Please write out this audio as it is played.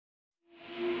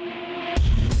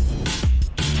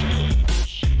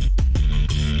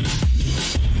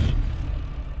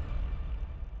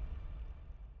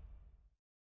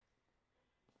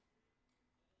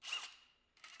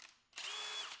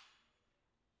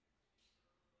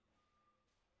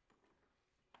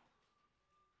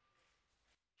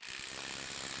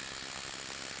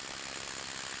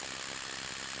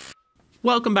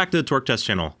Welcome back to the Torque Test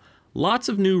channel. Lots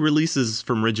of new releases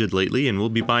from Ridgid lately, and we'll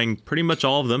be buying pretty much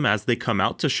all of them as they come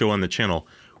out to show on the channel,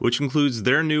 which includes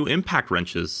their new impact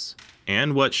wrenches.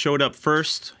 And what showed up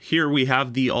first, here we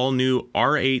have the all-new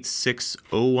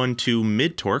R86012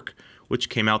 mid-torque, which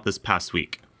came out this past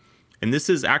week. And this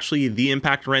is actually the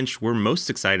impact wrench we're most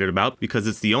excited about because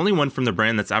it's the only one from the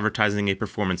brand that's advertising a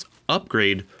performance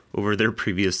upgrade over their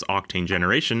previous Octane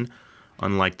generation,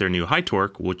 unlike their new high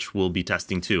torque, which we'll be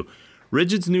testing too.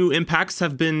 Ridgid's new impacts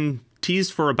have been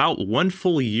teased for about 1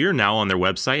 full year now on their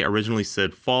website. Originally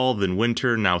said fall, then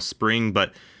winter, now spring,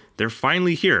 but they're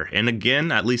finally here. And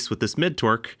again, at least with this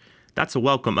mid-torque, that's a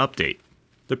welcome update.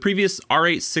 The previous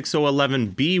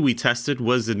R86012B we tested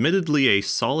was admittedly a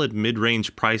solid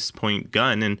mid-range price point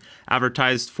gun and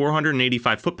advertised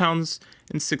 485 foot-pounds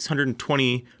and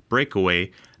 620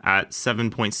 breakaway at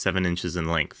 7.7 inches in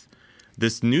length.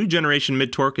 This new generation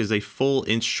mid-torque is a full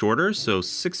inch shorter, so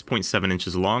 6.7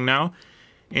 inches long now,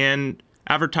 and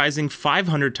advertising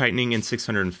 500 tightening and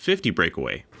 650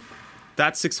 breakaway.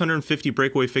 That 650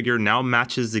 breakaway figure now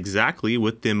matches exactly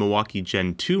with the Milwaukee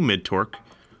Gen 2 mid-torque,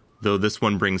 though this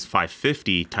one brings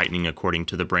 550 tightening according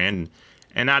to the brand,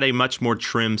 and at a much more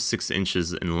trim 6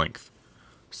 inches in length.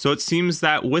 So it seems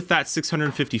that with that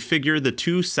 650 figure, the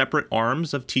two separate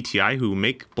arms of TTI who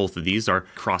make both of these are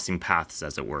crossing paths,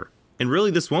 as it were. And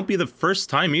really, this won't be the first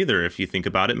time either, if you think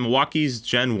about it. Milwaukee's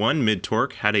Gen 1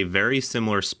 mid-torque had a very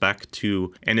similar spec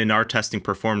to, and in our testing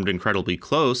performed incredibly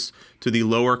close, to the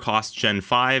lower cost Gen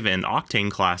 5 and Octane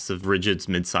class of Ridgid's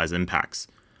mid-size impacts.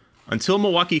 Until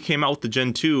Milwaukee came out with the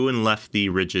Gen 2 and left the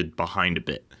Ridgid behind a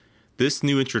bit. This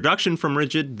new introduction from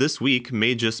Ridgid this week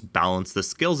may just balance the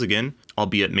scales again,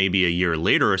 albeit maybe a year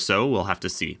later or so, we'll have to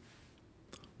see.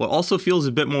 What also feels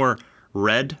a bit more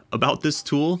red about this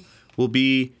tool will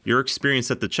be your experience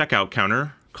at the checkout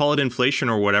counter. Call it inflation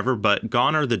or whatever, but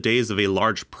gone are the days of a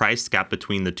large price gap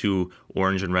between the two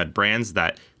orange and red brands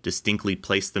that distinctly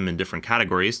place them in different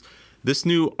categories. This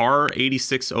new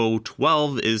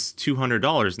R86012 is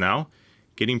 $200 now,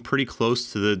 getting pretty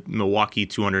close to the Milwaukee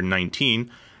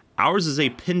 219. Ours is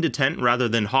a pin detent rather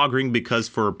than hog ring because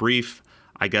for a brief,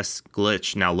 I guess,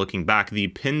 glitch, now looking back, the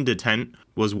pin detent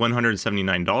was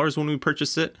 $179 when we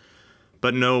purchased it.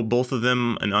 But no, both of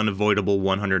them an unavoidable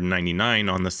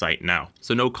 $199 on the site now.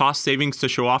 So no cost savings to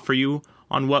show off for you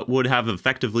on what would have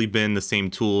effectively been the same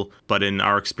tool, but in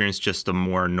our experience, just a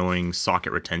more annoying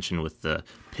socket retention with the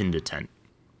pin detent.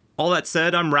 All that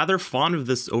said, I'm rather fond of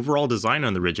this overall design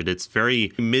on the Ridgid. It's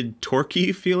very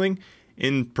mid-torquey feeling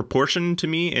in proportion to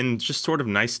me and just sort of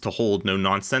nice to hold, no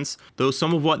nonsense. Though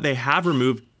some of what they have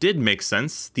removed did make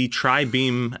sense. The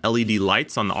tri-beam LED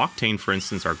lights on the Octane, for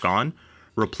instance, are gone,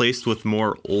 replaced with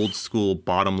more old school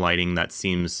bottom lighting that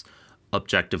seems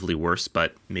objectively worse,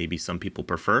 but maybe some people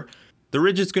prefer. The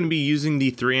Ridgid's going to be using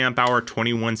the 3Ah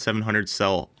 21700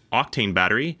 cell Octane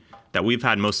battery that we've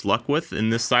had most luck with in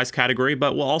this size category,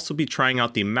 but we'll also be trying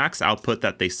out the max output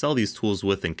that they sell these tools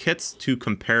with in kits to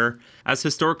compare, as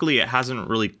historically it hasn't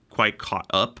really quite caught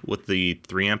up with the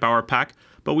 3Ah pack,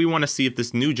 but we want to see if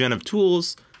this new gen of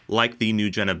tools like the new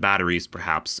gen of batteries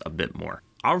perhaps a bit more.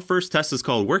 Our first test is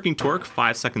called Working Torque,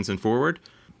 5 seconds and forward.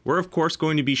 We're of course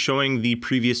going to be showing the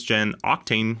previous gen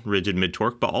Octane Ridgid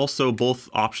mid-torque, but also both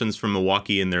options from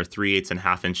Milwaukee in their 3/8 and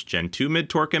 1/2 inch Gen 2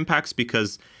 mid-torque impacts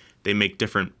because they make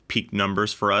different peak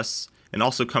numbers for us and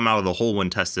also come out of the hole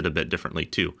when tested a bit differently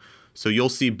too. So you'll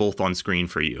see both on screen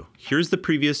for you. Here's the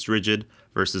previous Ridgid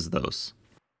versus those.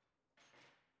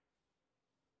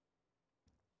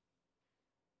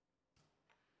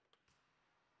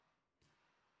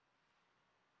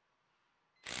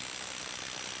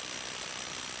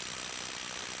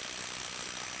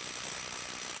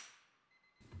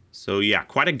 So yeah,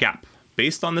 quite a gap.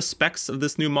 Based on the specs of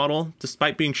this new model,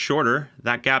 despite being shorter,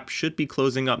 that gap should be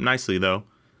closing up nicely though.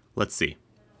 Let's see.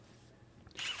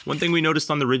 One thing we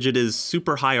noticed on the Ridgid is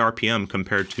super high RPM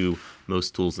compared to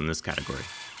most tools in this category.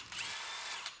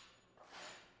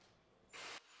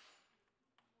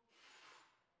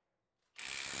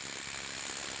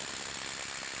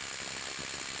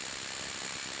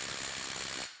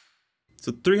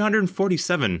 So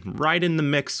 347, right in the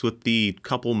mix with the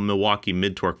couple Milwaukee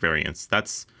mid-torque variants.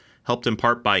 That's helped in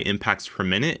part by impacts per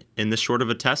minute in this short of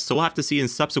a test, so we'll have to see in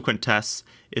subsequent tests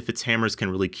if its hammers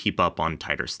can really keep up on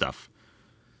tighter stuff.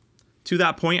 To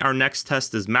that point, our next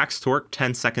test is max torque,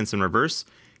 10 seconds in reverse.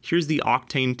 Here's the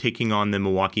Octane taking on the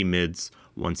Milwaukee mids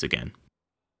once again.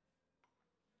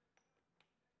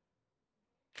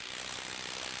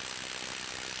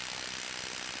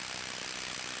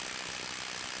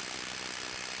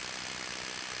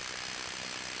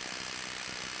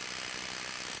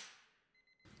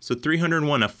 So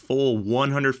 301, a full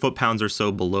 100 foot-pounds or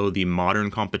so below the modern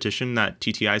competition that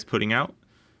TTI is putting out.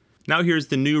 Now here's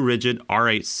the new Ridgid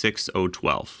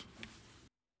R86012.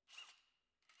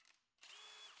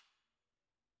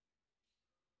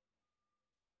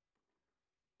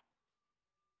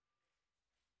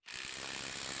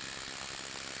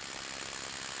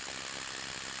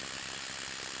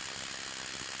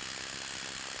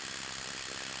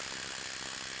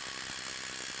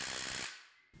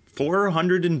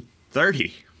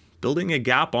 $430, building a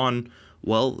gap on,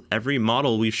 well, every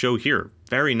model we show here.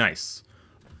 Very nice.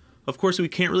 Of course, we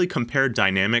can't really compare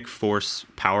dynamic force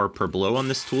power per blow on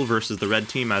this tool versus the red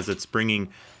team, as it's bringing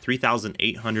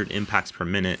 3,800 impacts per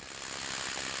minute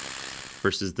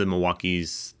versus the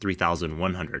Milwaukee's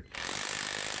 3,100.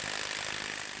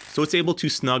 So it's able to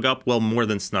snug up, well, more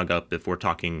than snug up if we're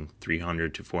talking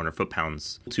 300 to 400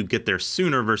 foot-pounds, to get there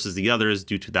sooner versus the others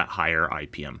due to that higher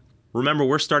IPM. Remember,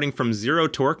 we're starting from zero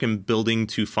torque and building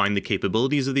to find the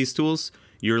capabilities of these tools.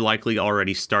 You're likely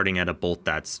already starting at a bolt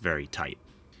that's very tight.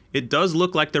 It does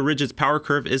look like the Ridgid's power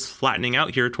curve is flattening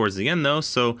out here towards the end though,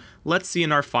 so let's see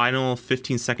in our final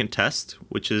 15-second test,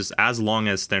 which is as long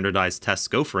as standardized tests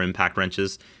go for impact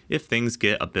wrenches, if things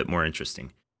get a bit more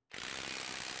interesting.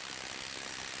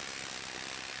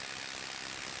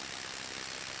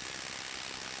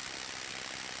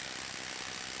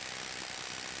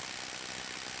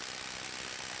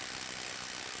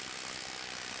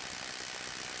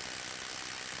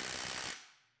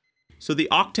 So the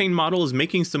Octane model is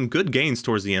making some good gains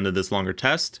towards the end of this longer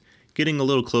test, getting a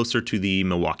little closer to the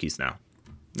Milwaukees now.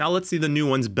 Now let's see the new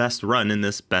one's best run in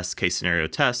this best case scenario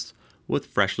test with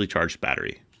freshly charged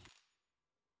battery.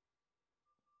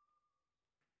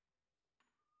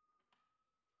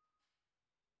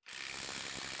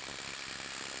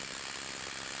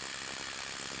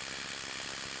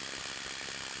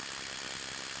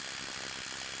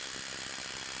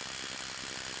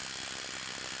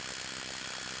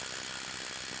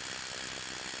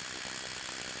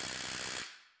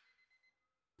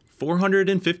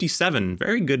 $457,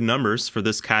 very good numbers for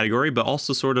this category, but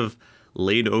also sort of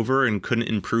laid over and couldn't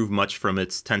improve much from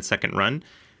its 10-second run.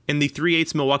 And the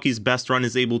 3/8 Milwaukee's best run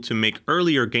is able to make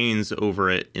earlier gains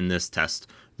over it in this test,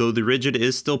 though the Ridgid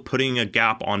is still putting a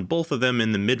gap on both of them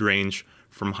in the mid-range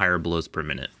from higher blows per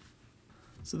minute.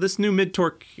 So this new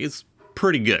mid-torque is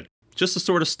pretty good. Just the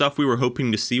sort of stuff we were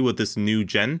hoping to see with this new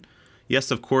gen. Yes,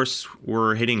 of course,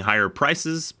 we're hitting higher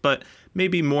prices, but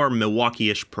maybe more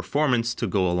Milwaukee-ish performance to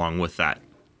go along with that.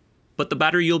 But the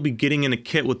battery you'll be getting in a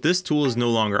kit with this tool is no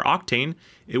longer Octane,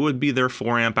 it would be their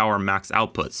 4 amp hour max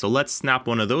output. So let's snap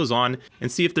one of those on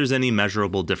and see if there's any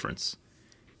measurable difference.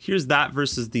 Here's that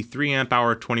versus the 3 amp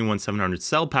hour 21700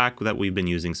 cell pack that we've been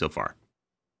using so far.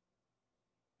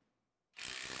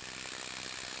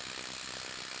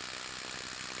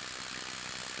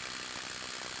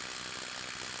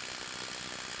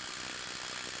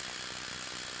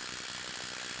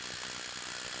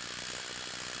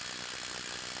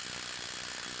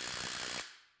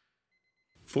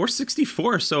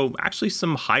 $464, so actually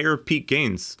some higher peak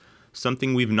gains,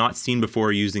 something we've not seen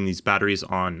before using these batteries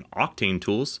on Octane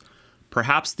tools.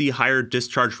 Perhaps the higher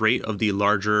discharge rate of the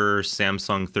larger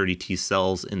Samsung 30T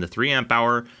cells in the 3 amp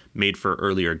hour made for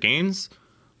earlier gains,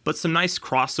 but some nice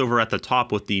crossover at the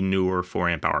top with the newer 4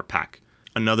 amp hour pack.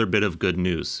 Another bit of good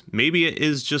news. Maybe it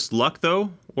is just luck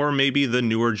though, or maybe the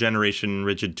newer generation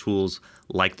Ridgid tools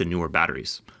like the newer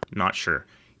batteries. Not sure.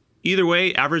 Either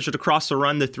way, averaged across the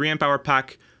run, the 3 amp hour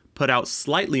pack put out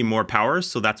slightly more power,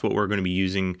 so that's what we're going to be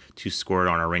using to score it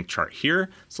on our rank chart here.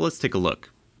 So let's take a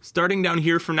look. Starting down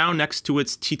here for now, next to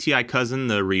its TTI cousin,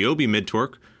 the Ryobi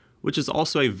mid-torque, which is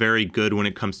also a very good when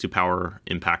it comes to power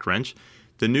impact wrench.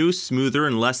 The new, smoother,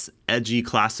 and less edgy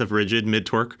class of Ridgid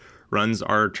mid-torque runs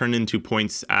are turned into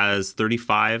points as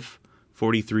 35,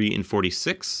 43, and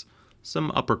 46,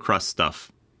 some upper crust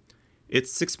stuff.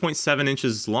 It's 6.7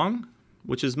 inches long,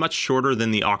 which is much shorter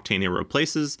than the Octane it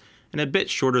replaces, and a bit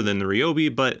shorter than the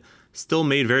Ryobi, but still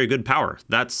made very good power.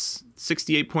 That's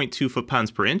 68.2 foot-pounds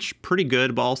per inch, pretty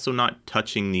good, but also not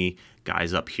touching the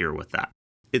guys up here with that.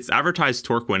 Its advertised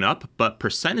torque went up, but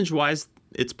percentage-wise,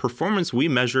 its performance we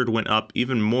measured went up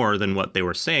even more than what they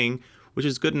were saying, which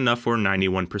is good enough for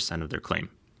 91% of their claim.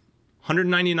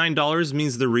 $199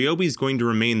 means the Ryobi is going to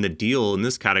remain the deal in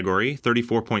this category,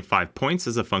 34.5 points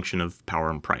as a function of power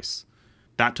and price.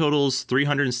 That totals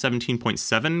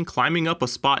 317.7, climbing up a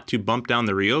spot to bump down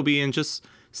the Ryobi and just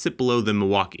sit below the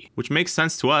Milwaukee, which makes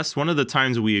sense to us. One of the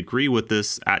times we agree with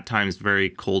this at times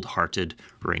very cold-hearted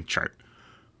rank chart.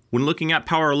 When looking at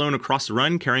power alone across the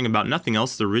run, caring about nothing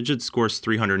else, the Ridgid scores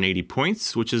 380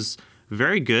 points, which is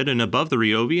very good and above the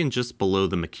Ryobi and just below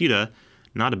the Makita.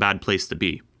 not a bad place to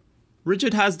be.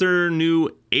 Ridgid has their new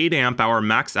 8 amp hour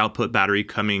max output battery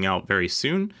coming out very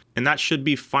soon, and that should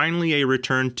be finally a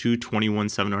return to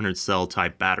 21700 cell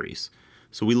type batteries.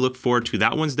 So we look forward to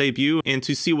that one's debut and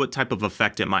to see what type of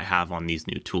effect it might have on these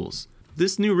new tools.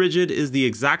 This new Ridgid is the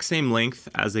exact same length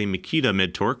as a Makita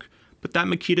mid-torque, but that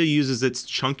Makita uses its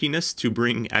chunkiness to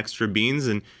bring extra beans,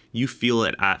 and you feel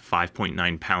it at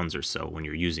 5.9 pounds or so when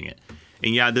you're using it.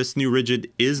 And yeah, this new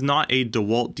Ridgid is not a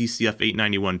DeWalt DCF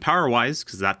 891 power-wise,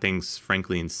 because that thing's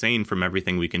frankly insane from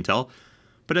everything we can tell.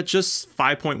 But at just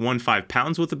 5.15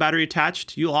 pounds with the battery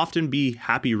attached, you'll often be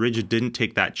happy Ridgid didn't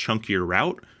take that chunkier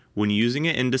route when using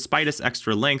it, and despite its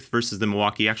extra length versus the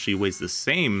Milwaukee actually weighs the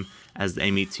same as the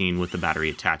M18 with the battery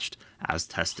attached as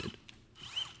tested.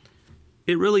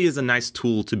 It really is a nice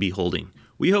tool to be holding.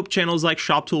 We hope channels like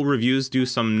Shop Tool Reviews do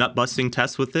some nut-busting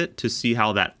tests with it to see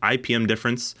how that IPM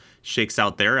difference shakes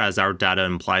out there, as our data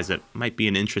implies it might be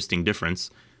an interesting difference.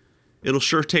 It'll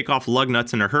sure take off lug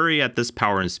nuts in a hurry at this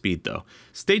power and speed though.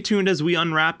 Stay tuned as we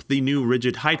unwrap the new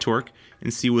Ridgid High Torque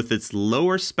and see with its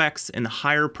lower specs and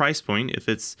higher price point if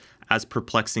it's as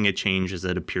perplexing a change as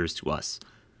it appears to us.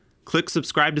 Click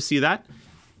subscribe to see that,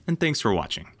 and thanks for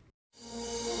watching.